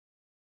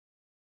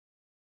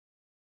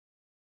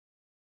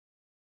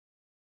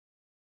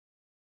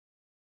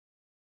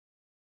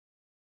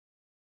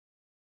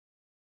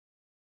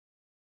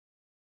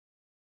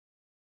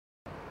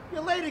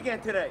You're late again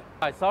today.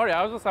 Sorry,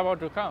 I was just about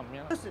to come, you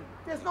know. Listen,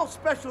 there's no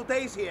special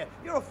days here.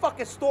 You're a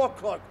fucking store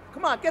clerk.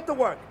 Come on, get to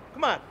work.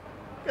 Come on,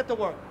 get to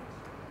work.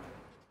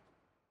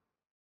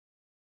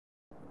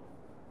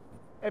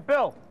 Hey,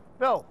 Bill,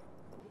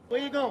 where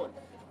you going?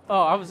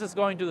 Oh, I was just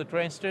going to the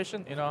train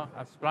station, you know. I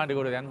was planning to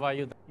go to the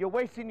NYU. You're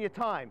wasting your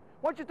time.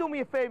 Why don't you do me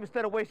a favor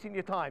instead of wasting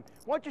your time?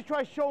 Why don't you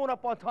try showing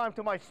up on time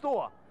to my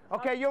store?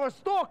 Okay, you're a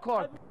store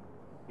clerk.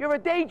 You're a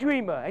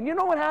daydreamer, and you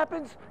know what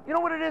happens? You know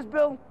what it is,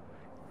 Bill?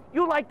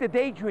 You like to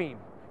daydream.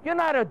 You're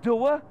not a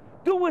doer.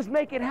 Doers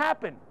make it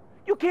happen.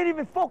 You can't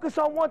even focus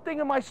on one thing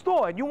in my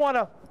store, and you want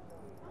to...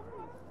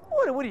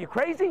 What are you,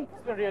 crazy?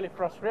 It's been really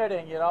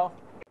frustrating, you know.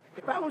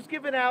 If I was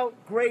giving out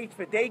grades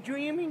for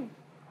daydreaming,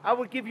 I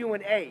would give you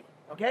an A,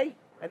 okay?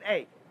 An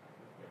A.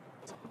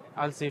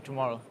 I'll see you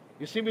tomorrow.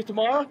 You see me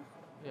tomorrow?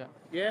 Yeah.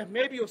 Yeah,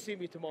 maybe you'll see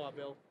me tomorrow,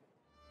 Bill.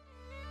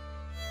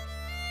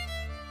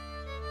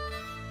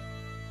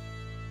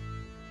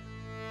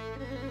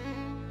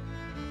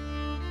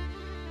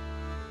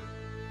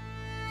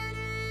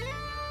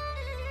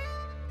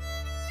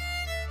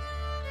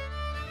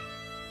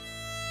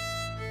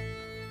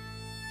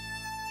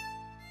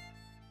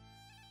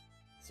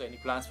 So any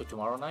plans for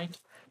tomorrow night?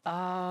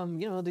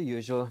 You know, the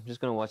usual. I'm just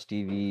gonna watch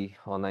TV,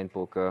 online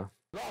poker,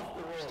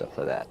 stuff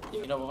like that.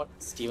 You know what?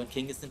 Stephen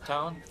King is in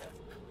town.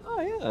 Oh,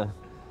 yeah.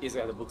 He's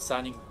got a book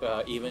signing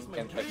event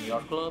at New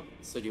York Club.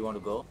 So do you want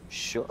to go?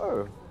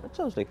 Sure. That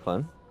sounds like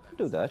fun. I'll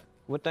do that.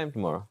 What time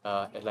tomorrow?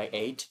 At like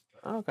 8.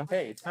 Oh, okay.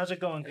 Hey, how's it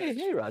going?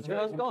 Hey, Roger.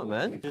 How's it going,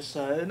 man? Just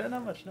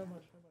not much.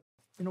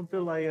 You know,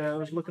 Bill, I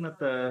was looking at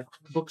the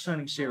book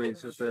signing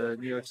series at the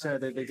New York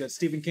Center. They got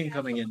Stephen King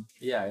coming in.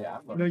 Yeah.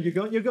 No, you're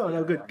going.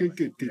 Oh, good.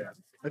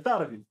 I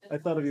thought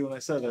of you when I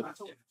said that.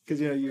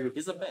 Because, you know,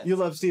 He's the best. you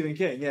love Stephen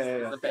King.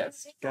 Yeah. The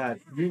best. God,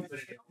 you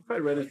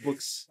probably read his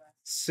books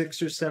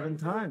 6 or 7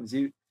 times.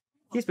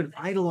 He's been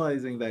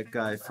idolizing that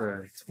guy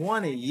for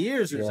 20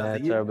 years or Yeah,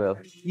 something. it's our Bill.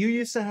 You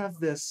used to have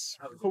this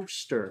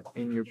poster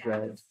in your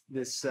bed,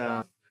 this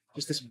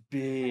just this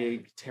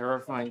big,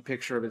 terrifying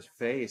picture of his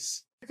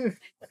face.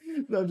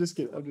 No, I'm just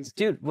kidding.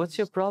 Dude, what's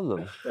your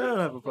problem? I don't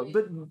have a problem.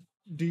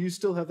 But do you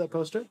still have that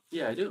poster?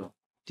 Yeah, I do.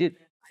 Dude,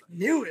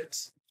 Knew it.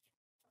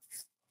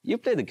 you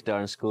played the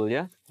guitar in school,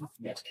 yeah?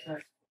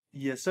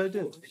 Yes, I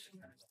did.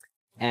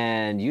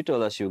 And you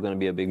told us you were gonna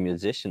be a big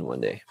musician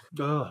one day.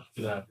 Oh,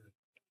 yeah.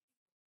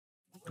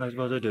 I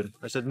suppose I did.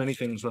 I said many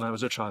things when I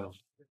was a child.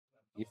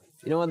 You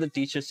know what the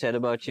teacher said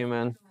about you,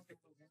 man?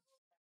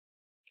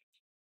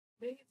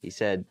 He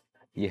said,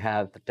 you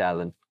have the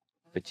talent,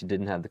 but you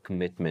didn't have the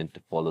commitment to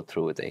follow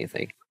through with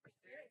anything.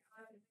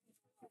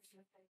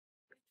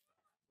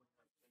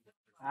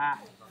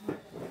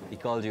 He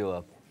called you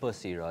a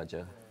pussy,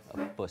 Roger.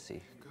 A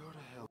pussy.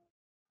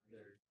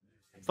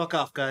 Fuck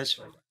off, guys.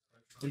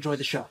 Enjoy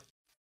the show.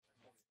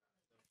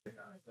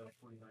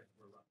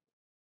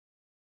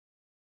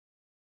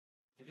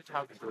 You just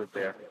have to do it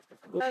there.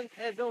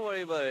 Hey, don't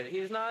worry about it.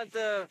 He's not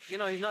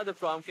the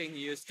prom king he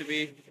used to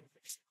be.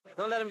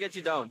 Don't let him get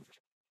you down.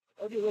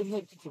 Okay, we'll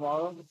meet you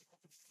tomorrow.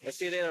 I'll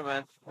see you later,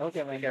 man.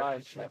 Okay, man.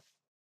 Bye.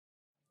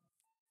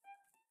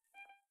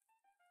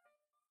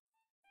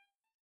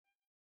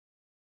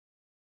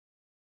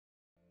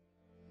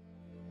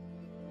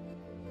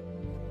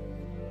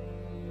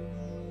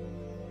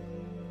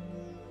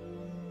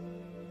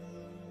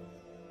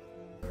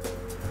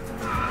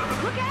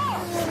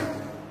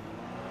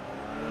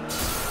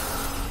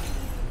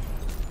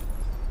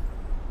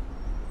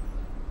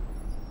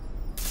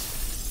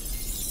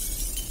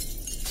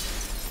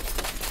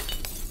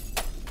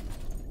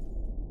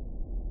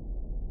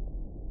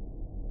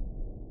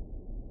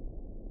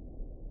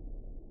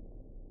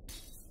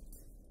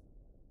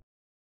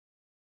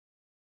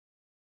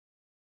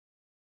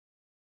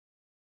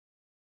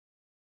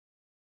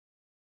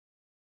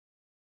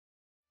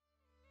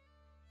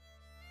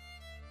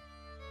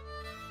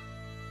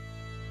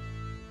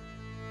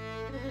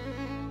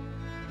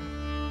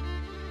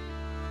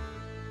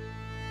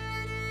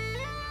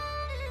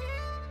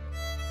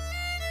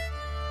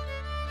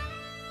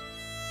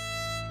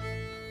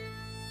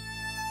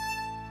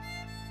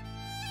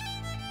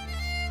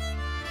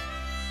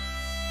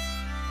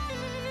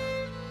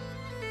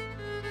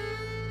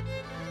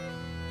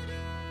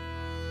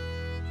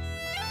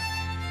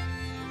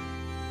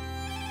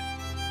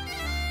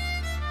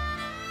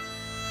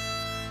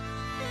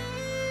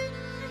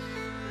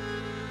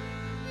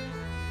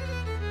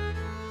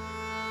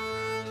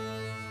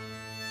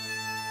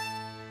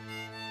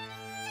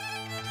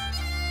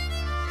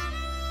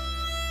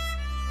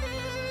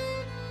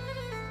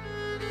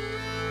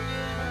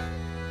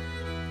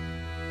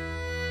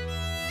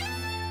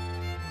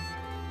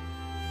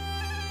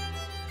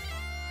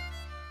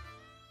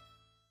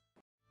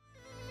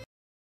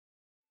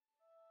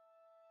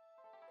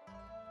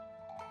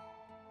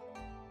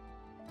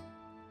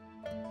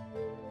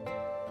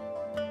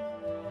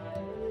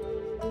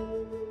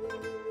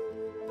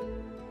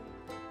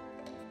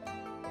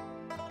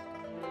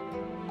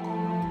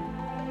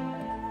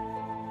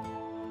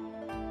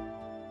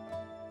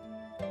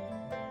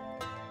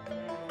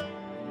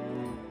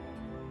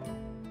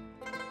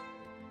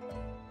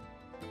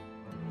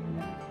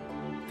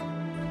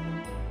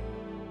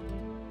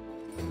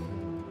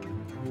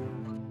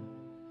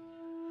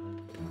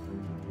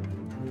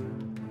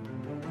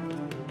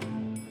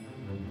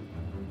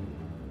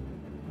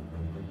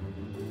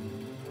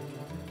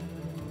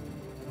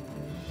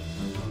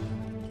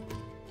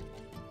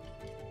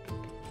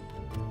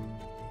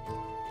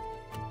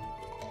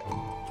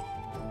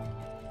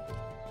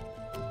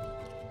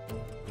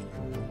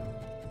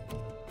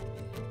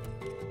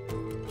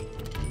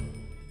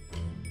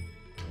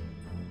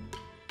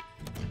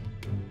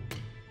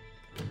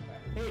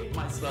 hate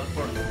myself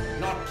for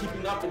not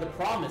keeping up with the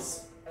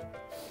promise.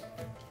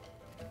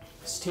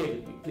 Stay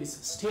with me, please,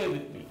 stay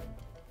with me.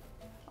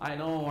 I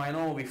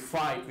know, we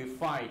fight.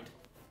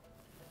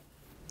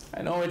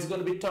 I know it's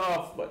gonna be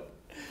tough, but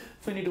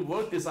we need to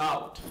work this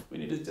out. We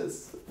need to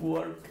just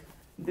work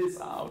this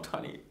out,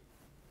 honey.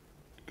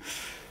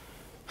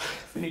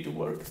 We need to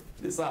work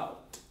this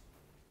out.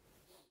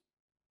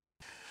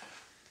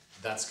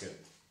 That's good.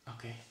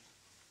 Okay.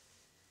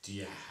 Do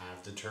you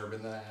have the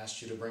turban that I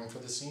asked you to bring for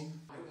the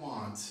scene? I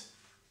want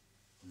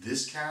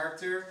this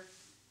character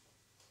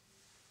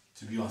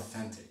to be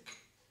authentic.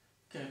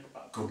 Okay.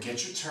 Go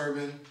get your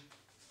turban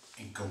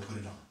and go put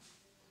it on.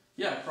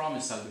 Yeah, I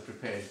promise I'll be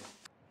prepared.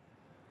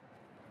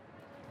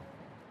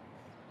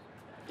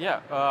 Yeah,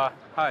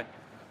 hi.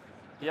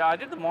 Yeah, I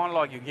did the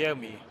monologue you gave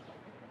me.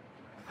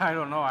 I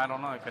don't know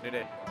if I did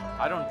it.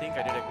 I don't think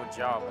I did a good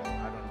job.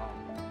 I don't know.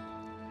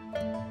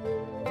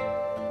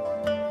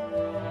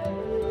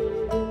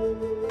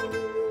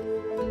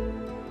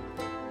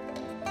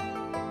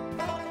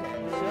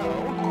 So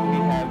we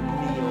have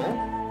Neil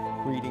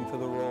reading for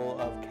the role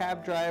of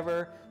cab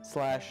driver /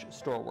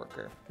 store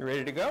worker. You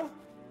ready to go?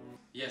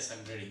 Yes,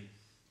 I'm ready.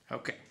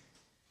 Okay.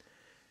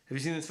 Have you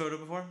seen this photo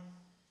before?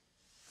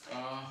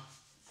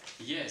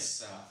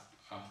 Yes,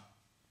 I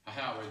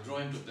have. I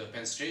drove him to the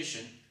Penn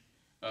Station.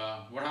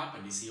 What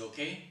happened? Is he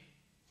okay?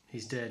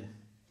 He's dead.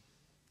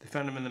 They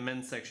found him in the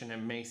men's section at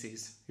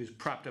Macy's. He was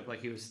propped up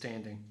like he was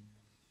standing.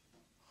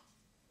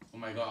 Oh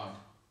my God.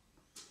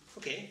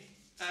 Okay.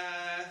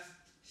 I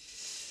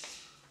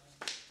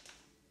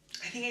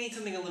think I need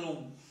something a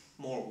little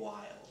more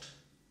wild.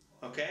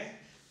 Okay?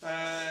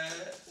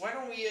 Why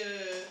don't you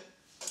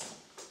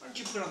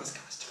put on this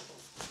costume?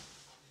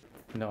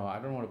 No, I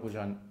don't want to put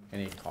on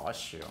any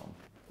costume.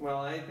 Well,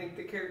 I think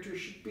the character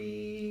should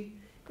be,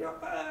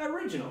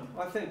 original,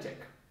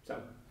 authentic.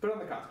 So, put on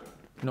the costume.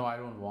 No, I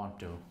don't want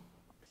to.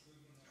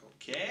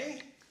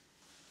 Okay.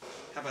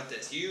 How about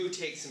this? You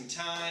take some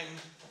time,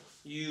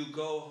 you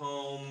go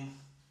home,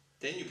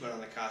 then you put on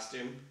the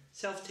costume,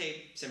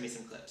 self-tape, send me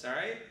some clips, all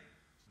right?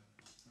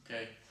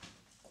 Okay.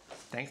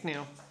 Thanks,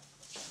 Neil.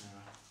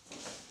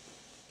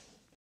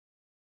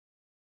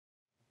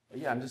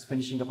 Yeah, I'm just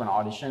finishing up an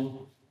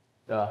audition.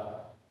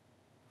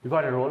 You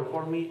got a role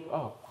for me?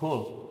 Oh,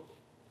 cool.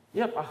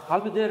 Yep,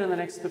 I'll be there in the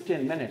next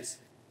 15 minutes.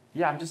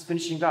 Yeah, I'm just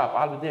finishing up.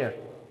 I'll be there.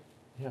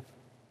 Yep.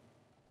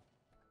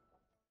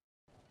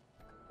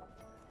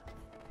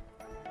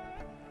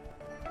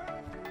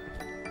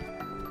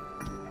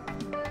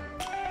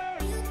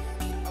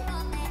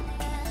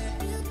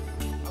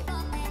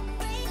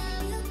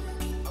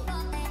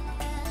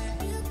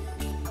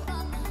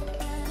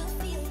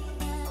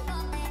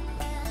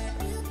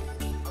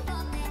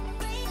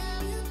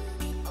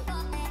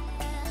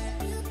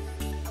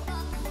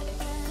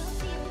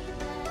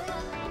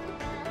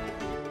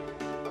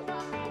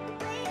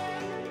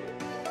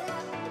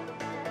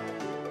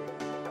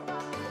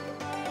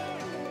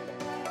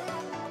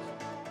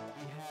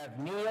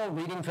 Neil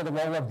reading for the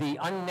role of the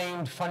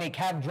unnamed funny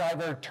cab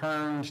driver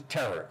turned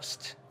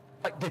terrorist.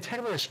 The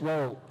terrorist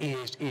role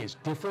is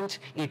different.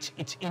 It's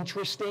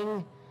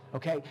interesting.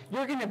 Okay,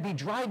 you're going to be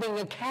driving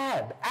a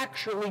cab,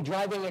 actually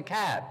driving a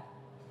cab.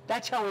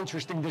 That's how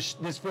interesting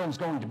this film's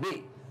going to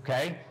be.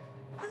 Okay.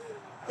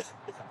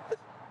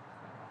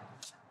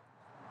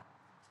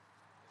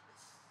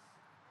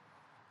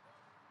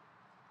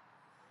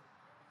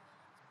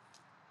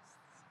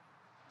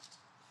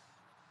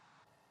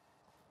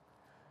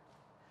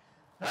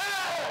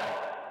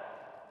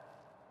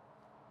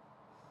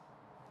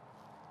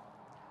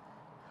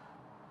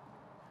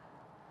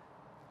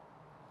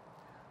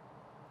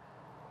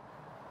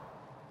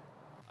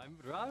 I'm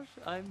Raj.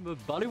 I'm a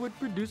Bollywood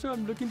producer.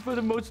 I'm looking for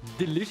the most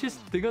delicious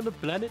thing on the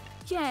planet.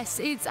 Yes,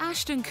 it's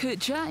Ashton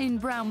Kutcher in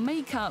brown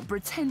makeup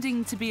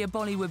pretending to be a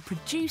Bollywood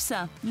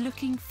producer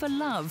looking for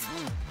love.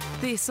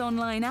 This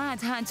online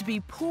ad had to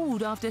be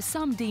pulled after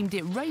some deemed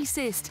it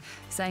racist,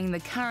 saying the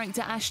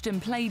character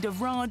Ashton played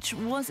of Raj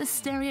was a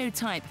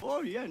stereotype.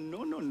 Oh yeah,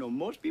 no.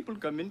 Most people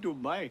come in to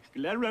buy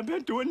Glad Rabbit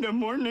at 2 in the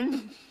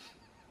morning.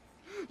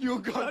 You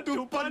got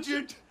to punch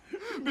it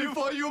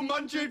before you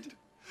munch it.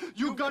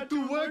 You got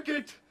to work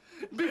it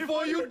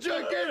before you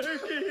jerk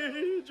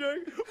it.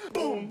 Jerk.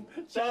 Boom.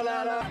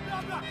 Sha-la-la.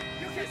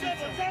 You get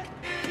him.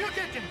 You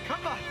get him.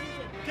 Come on.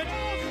 Get him.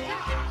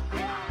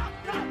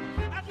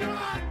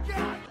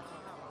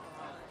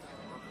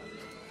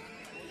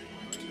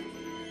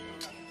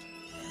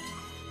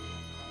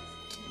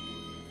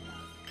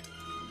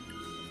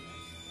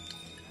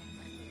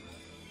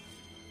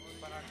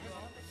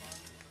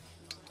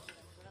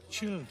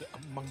 Chilled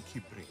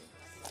monkey brain.